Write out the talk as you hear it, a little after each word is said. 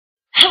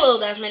Hello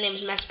guys, my name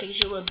is Master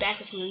Pikachu. We're back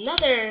with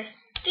another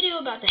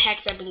video about the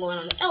hacks that have been going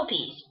on the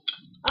LPs.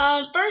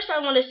 First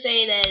I want to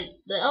say that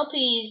the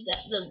LPs,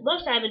 the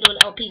website I've been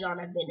doing LPs on,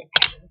 have been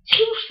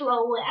too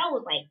slow. I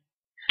was like,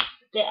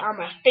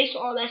 on my face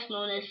all that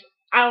slowness.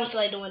 I don't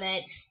feel like doing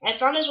that. I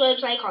found this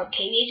website called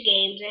KBH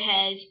Games. It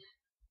has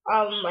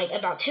like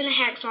about 10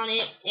 hacks on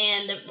it,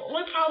 and the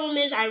only problem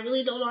is I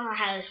really don't know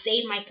how to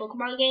save my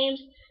Pokemon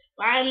games.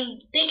 But I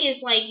think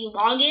it's like you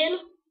log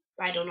in,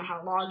 but I don't know how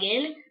to log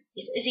in.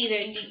 It's either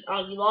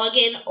you log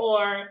in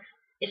or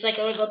it's like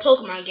a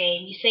Pokemon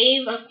game. You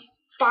save a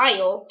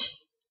file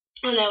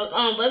on the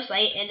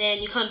website, and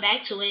then you come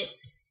back to it,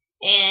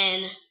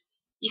 and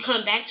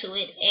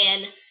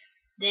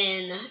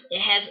then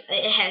it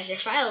has your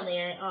file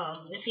there.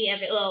 If you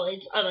have it, well,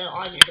 it's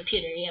on your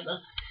computer. You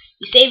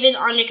save it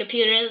on your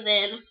computer,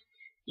 then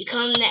you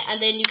come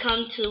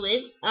to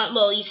it.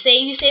 Well, you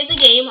save the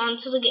game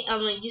onto the game.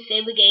 You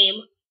save the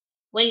game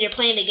when you're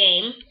playing the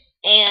game,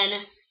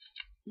 and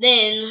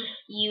then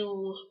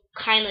you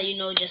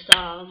just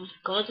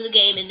go into the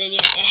game, and then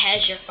it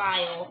has your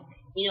file.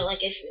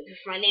 Like if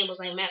my name was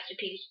like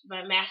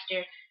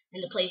Master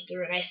in the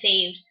playthrough, and I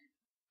saved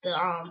the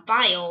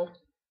file,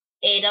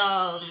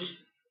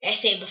 I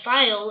saved the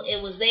file.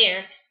 It was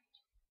there.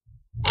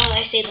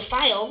 I saved the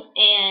file,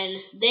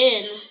 and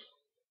then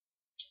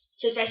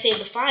since I saved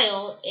the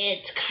file,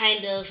 it's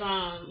kind of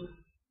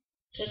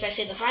since I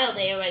saved the file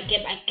there, I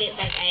get back,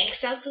 I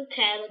X out the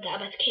tab, I got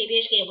back to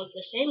KBH Game with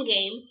the same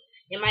game.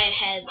 It might have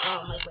had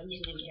like my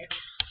username here.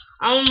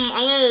 I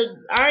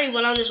already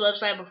went on this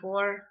website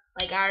before.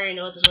 Like, I already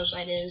know what this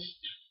website is.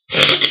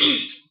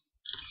 It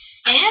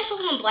has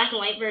Pokemon Black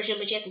and White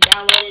version, but you have to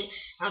download it.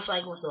 I don't feel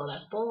like going through all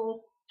that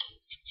bull.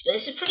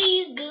 But it's a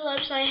pretty good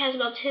website. It has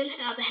about 10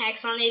 other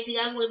hacks on it. If you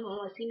guys want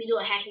to see me do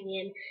a hack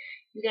again,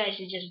 you guys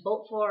should just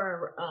vote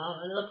for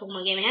another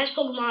Pokemon game. It has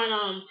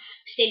Pokemon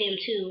Stadium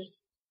 2.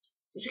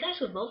 If you guys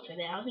would vote for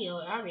that, I'll be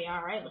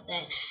alright with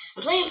that.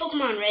 I'm playing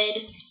Pokemon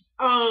Red.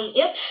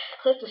 Yep.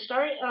 Click to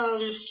start.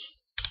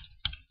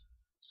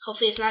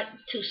 Hopefully it's not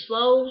too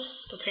slow.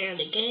 Preparing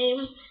the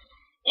game.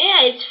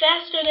 Yeah, it's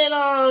faster than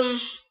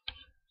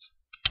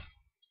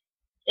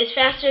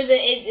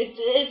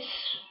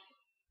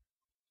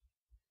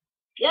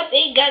Yep,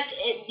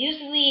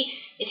 usually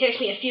it takes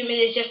me a few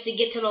minutes just to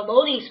get to the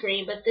loading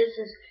screen, but this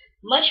is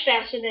much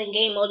faster than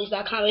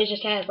GameModis.com. It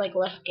just has like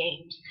less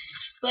games.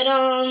 But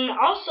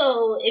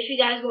also, if you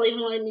guys don't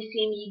even want to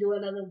see me do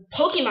another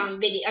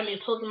Pokemon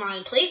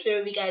Pokemon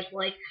playthrough, you guys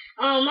like,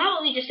 why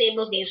don't we just save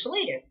those games for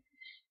later?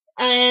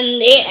 And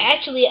they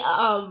actually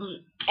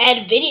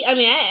add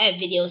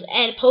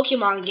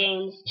Pokemon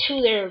games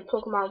to their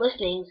Pokemon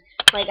listings.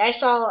 Like I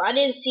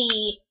didn't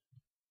see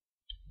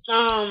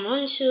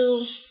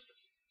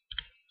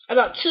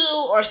about 2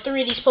 or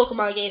 3 of these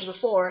Pokemon games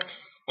before,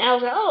 and I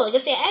was like, oh, I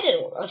guess they added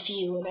a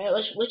few,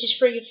 which is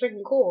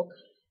freaking cool.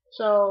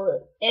 So,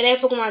 and they have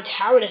Pokemon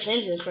Tower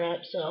Defense and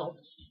crap, so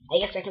I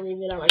guess I can leave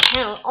it on my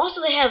account.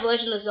 Also, they have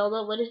Legend of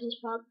Zelda. What is this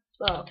pop?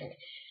 Oh, okay.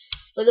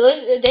 But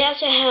they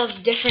also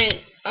have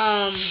different,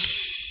 now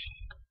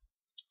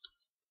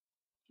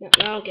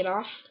get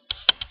off.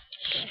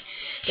 Okay.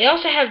 They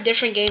also have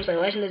different games like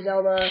Legend of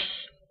Zelda.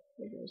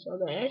 Did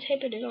I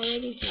type it in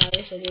already? No,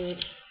 yes I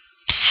didn't.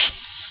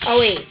 Oh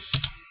wait,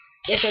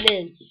 yes I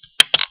did.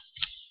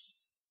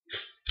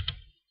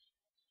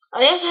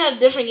 They also have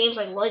different games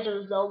like Legend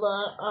of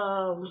Zelda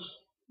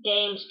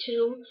games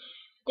too. I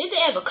think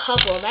they have a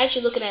couple. I'm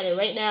actually looking at it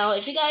right now.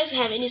 If you guys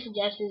have any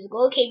suggestions,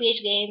 go to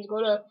KBH Games, go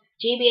to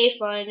GBA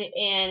Fun,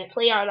 and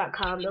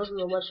PlayR.com. Those are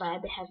the websites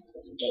I've been having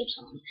games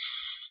on.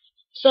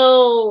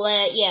 So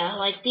yeah,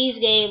 like these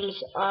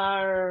games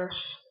are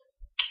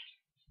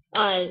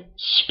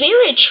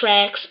Spirit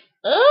Tracks.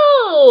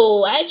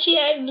 Oh, actually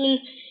I've been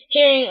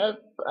hearing a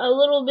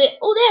little bit.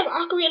 Oh, they have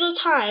Ocarina of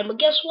Time, but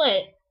guess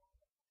what?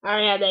 I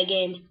already have that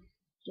game.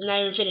 I'm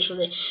not even finished with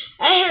it.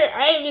 I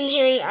have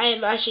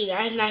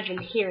not been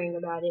hearing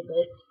about it,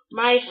 but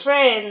my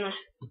friend,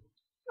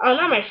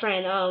 not my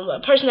friend,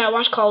 a person I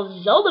watch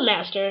called Zelda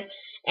Master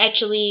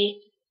actually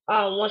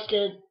wants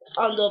to do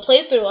a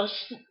playthrough of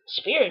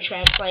Spirit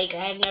Tracks. Like,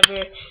 I've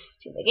never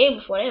seen the game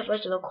before. They have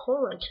Legend of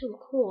Korra too.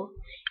 Cool.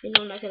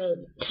 I'm not gonna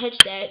touch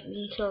that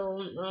until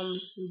I'm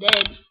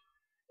dead.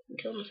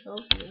 Kill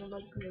myself. I don't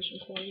like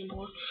Legend of Korra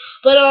anymore.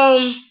 But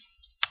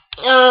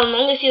I'm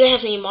gonna see if they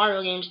have any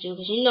Mario games too,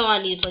 because I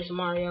need to play some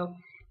Mario.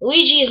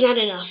 Luigi is not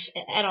enough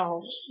at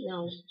all.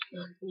 No,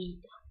 I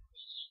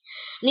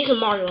need some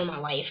Mario in my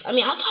life. I'll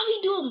probably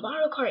do a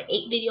Mario Kart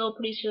 8 video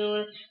pretty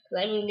soon, because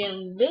I've been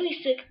getting really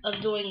sick of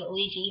doing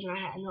Luigi, and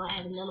I know I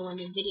haven't done one of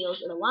these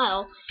videos in a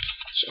while.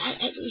 I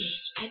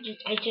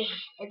just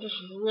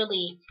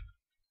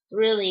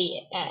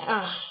really,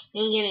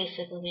 I'm getting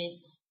sick of it.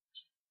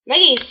 I'm not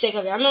getting sick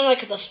of it. I'm on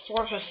like the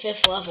 4th or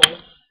 5th level.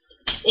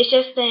 It's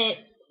just that,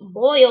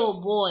 boy oh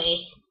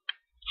boy,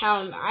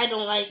 how I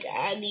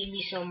need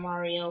me some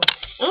Mario.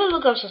 I'm gonna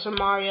look up some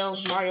Mario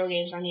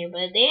games on here,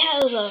 but they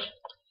have a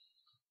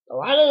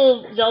lot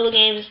of Zelda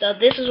games and stuff.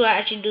 This is where I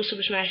actually do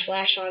Super Smash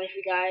Flash on, if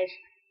you guys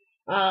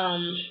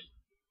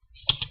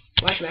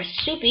watch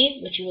Master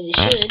Soupy, which you really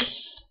should.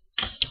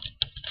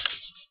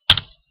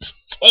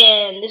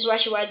 And this is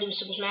actually why I do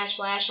Super Smash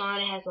Flash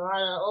on. It has a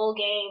lot of old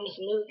games,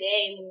 new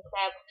games, and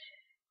crap.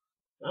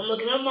 I'm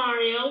looking at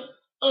Mario.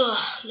 Ugh,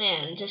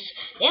 man,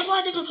 they have a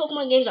lot of different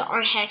Pokemon games that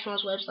aren't hacks on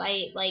this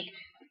website. Like,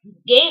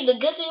 the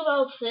good thing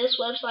about this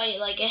website,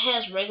 like, it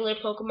has regular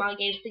Pokemon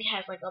games. I think it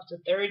has like up to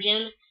 3rd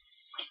gen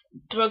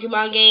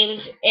Pokemon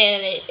games,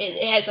 and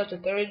it has up to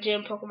 3rd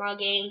gen Pokemon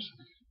games.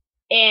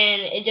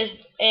 And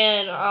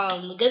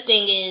the good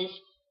thing is,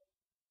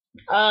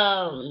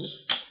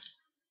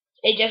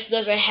 it just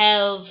doesn't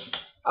have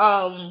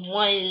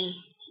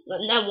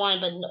not one,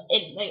 but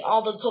like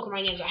all the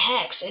Pokemon games are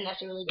hacks, and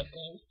that's a really good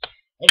thing.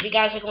 If you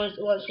guys like want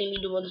to see me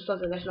doing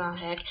something that's not a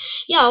hack,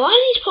 yeah, a lot of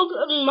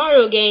these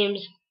Mario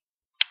games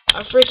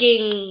are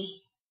freaking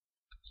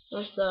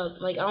messed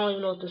up. Like, I don't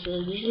even know what this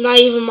is. This is not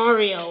even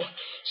Mario.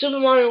 Super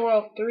Mario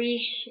World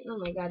 3. Oh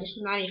my god, this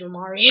is not even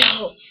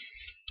Mario.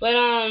 But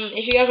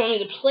if you guys want me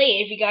to play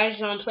it, if you guys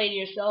play it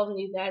yourself and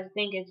you guys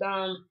think it's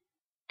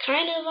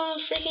kind of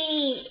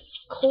freaking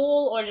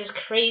cool or just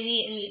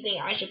crazy and you think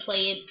I should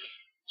play it,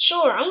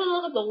 sure, I'm gonna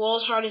look up the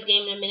world's hardest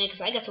game in a minute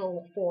because I got to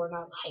level 4 and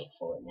I'm hyped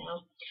for it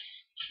now.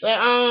 But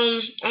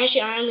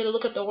actually, I'm gonna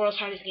look up the world's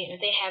hardest game. If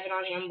they have it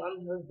on here,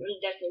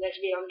 that's the next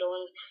video I'm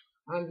doing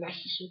on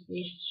Master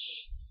Soupy.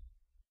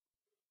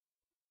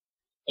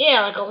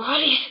 Yeah, like a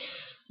lot of these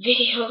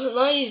videos, a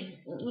lot of these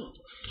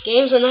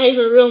games are not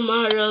even real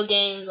Mario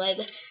games. Like,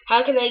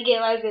 how can they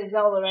get like a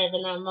Zelda right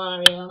but not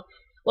Mario?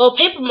 Well,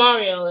 Paper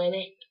Mario,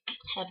 they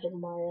have Paper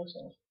Mario,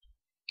 so.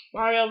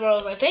 Mario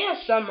Bros. Like, they have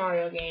some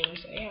Mario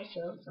games. They have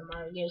some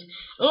Mario games.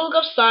 I'm gonna look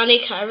up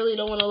Sonic. I really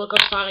don't want to look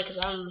up Sonic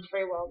because I'm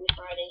afraid what I'll be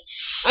fighting.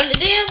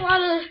 They have a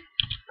lot of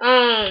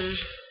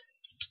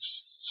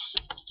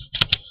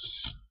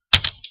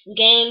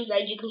games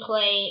that you can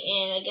play,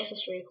 and I guess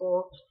it's pretty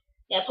cool.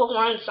 Yeah,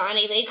 Pokemon and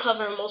Sonic, they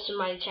cover most of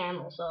my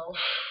channel, so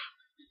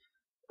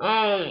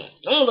I'm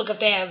gonna look if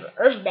they have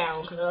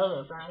Earthbound because I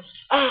love Earthbound.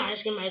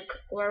 Let's get my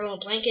wearable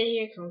blanket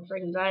here because I'm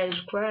freaking tired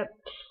as crap.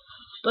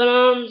 But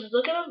just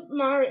look at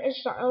Mario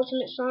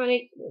Ultimate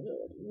Sonic.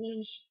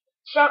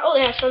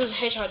 They have Sonic the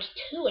Hedgehog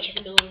 2, which I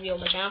can do a review on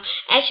my channel.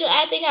 Actually,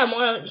 I think I have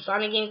more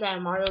Sonic games than I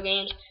have Mario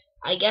games.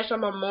 I guess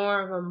I'm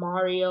more of a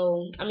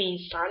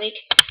Sonic.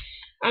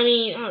 I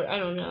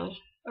don't know.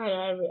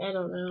 I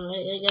don't know.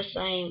 I guess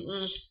I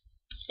am.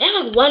 They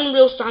have like one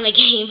real Sonic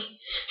game.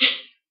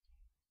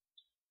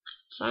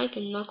 Sonic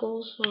and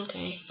Knuckles?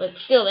 Okay. But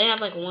still, they have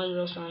like one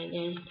real Sonic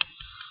game.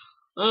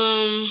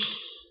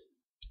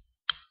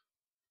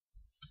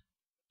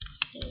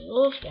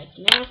 Oof, that's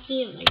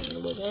nasty. I'm making a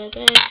little bit of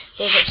that.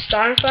 Look up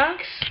Star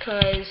Fox,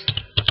 because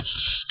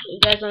you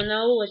guys don't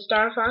know what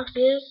Star Fox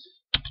is.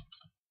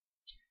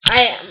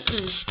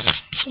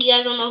 You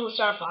guys don't know who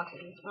Star Fox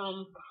is.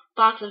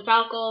 Fox and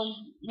Falco,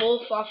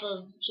 Wolf off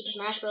of Super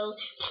Smash Bros.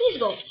 Please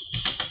go.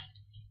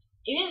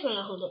 You guys don't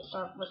know what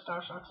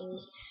Star Fox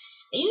is.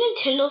 Are you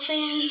Nintendo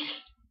fans?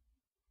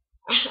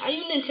 Are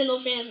you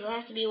Nintendo fans? It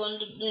has to be one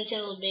of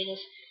Nintendo's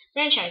biggest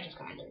franchises,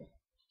 kind of.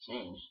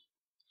 Same.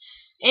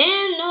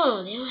 And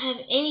no, they don't have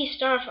any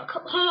Star Fox.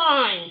 Come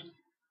on!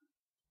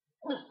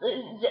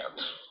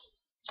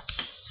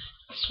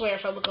 I swear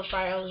if I look up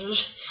Fire Emblem,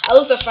 I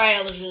looked up Fire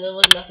Emblem, there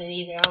was nothing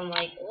either. I'm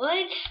like,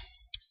 what?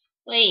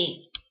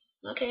 Wait,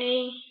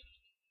 okay.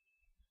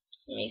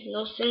 It makes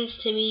no sense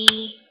to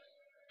me.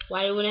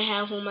 Why wouldn't I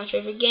have one of my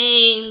favorite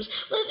games?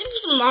 Let me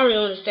put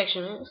Mario in this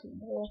section, man.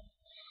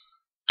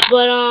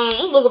 But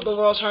let's look up the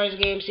world's hardest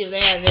game, see if they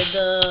have it.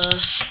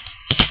 The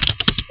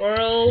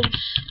world's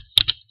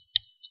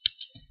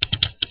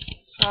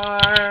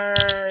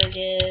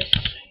hardest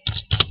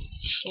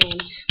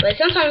game. But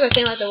sometimes I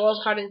think like the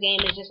world's hardest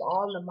game is just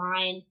all in the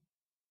mind,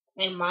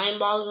 like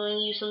mind-boggling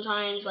you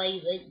sometimes. Like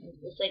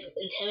it's like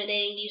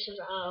intimidating you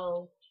sometimes.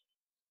 Oh,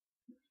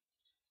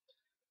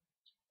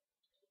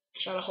 I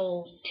shot a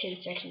whole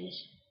 10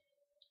 seconds.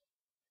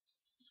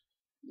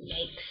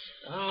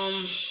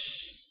 Yikes.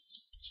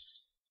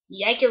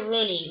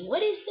 Yikeroony.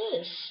 What is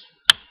this?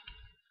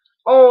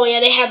 Oh yeah,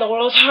 they have the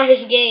world's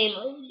hardest game.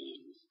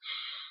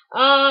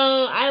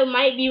 Oh, I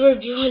might be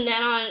reviewing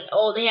that on.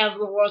 Oh, they have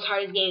the world's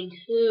hardest game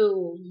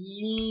too.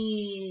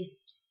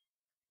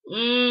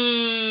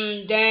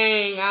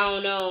 Dang, I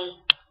don't know.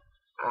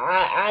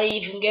 I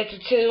didn't even get to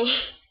 2.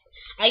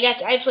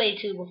 I played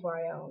 2 before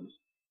I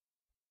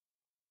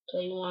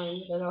play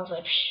 1 because I was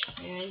like,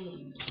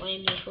 man,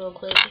 playing this real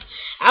quick.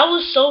 I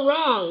was so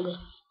wrong.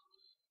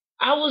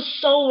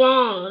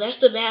 That's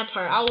the bad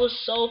part. I was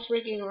so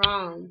freaking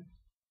wrong.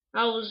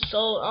 I was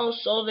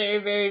so very,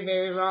 very,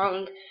 very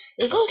wrong.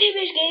 Let's go get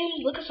bitch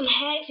games. Look at some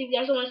hacks. If you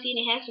guys don't want to see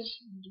any hacks,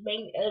 just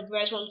bring you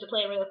guys want to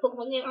play a regular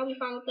Pokemon game, I'll be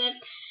fine with that.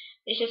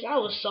 It's just I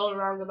was so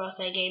wrong about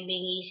that game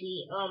being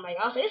easy. Oh my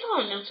god, it's all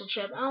a mental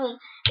trip.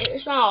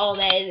 It's not all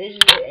that. It's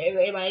just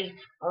everybody's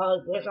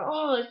it's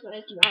not.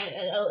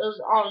 It was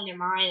all in your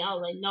mind. I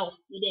was like, no,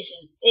 it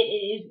isn't.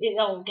 It is.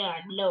 Oh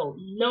god, no,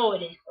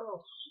 it is.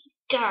 Oh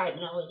god,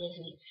 no, it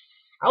isn't.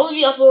 I will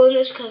be uploading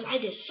this because I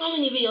did so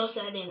many videos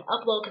that I didn't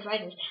upload because I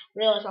just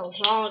realized I was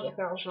wrong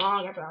after I was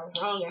wrong after I was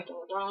wrong after I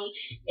was wrong.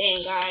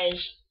 And guys,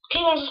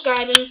 keep on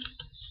subscribing.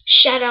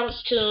 Shout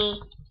outs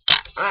to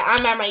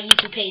I'm at my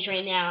YouTube page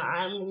right now.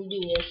 I'm gonna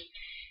do this.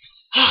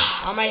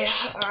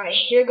 Alright,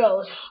 here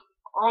goes.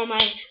 All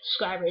my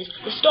subscribers: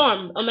 The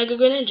Storm, Omega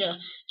Greninja,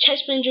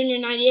 Chespin Jr.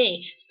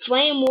 98,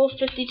 Flame Wolf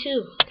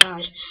 52,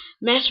 God,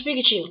 Master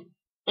Pikachu,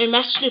 and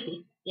Master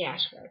Snoopy. Yeah, I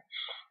swear.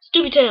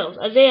 Stupid Tails,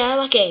 Isaiah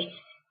Alake,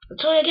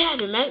 Latoya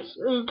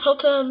Gavin,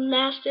 Poke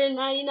Master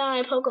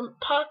 99,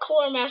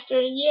 Parkour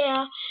Master,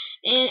 yeah,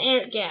 and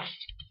Eric Gast.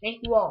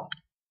 Thank you all.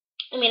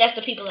 I mean, that's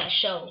the people that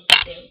show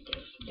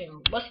their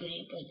what's the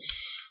name, but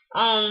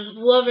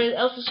whoever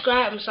else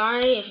subscribed, I'm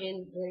sorry if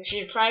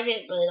you're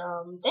private, but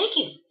thank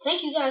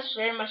you guys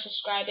very much for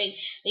subscribing.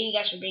 Thank you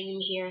guys for bringing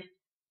me here.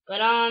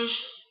 But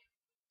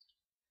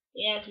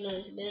yeah,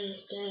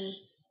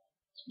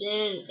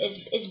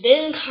 it's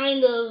been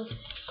kind of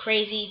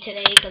crazy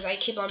today because I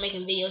keep on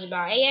making videos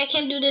about, hey, I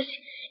can't do this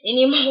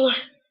anymore.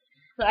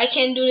 I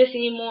can't do this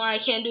anymore. I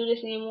can't do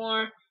this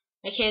anymore.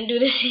 I can't do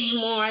this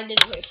anymore. I did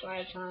it like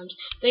 5 times.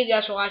 Thank you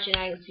guys for watching.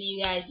 I will see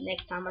you guys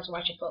next time I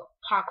watch a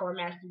Parkour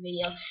Master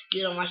video. If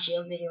you don't watch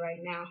your video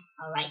right now,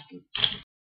 I like it.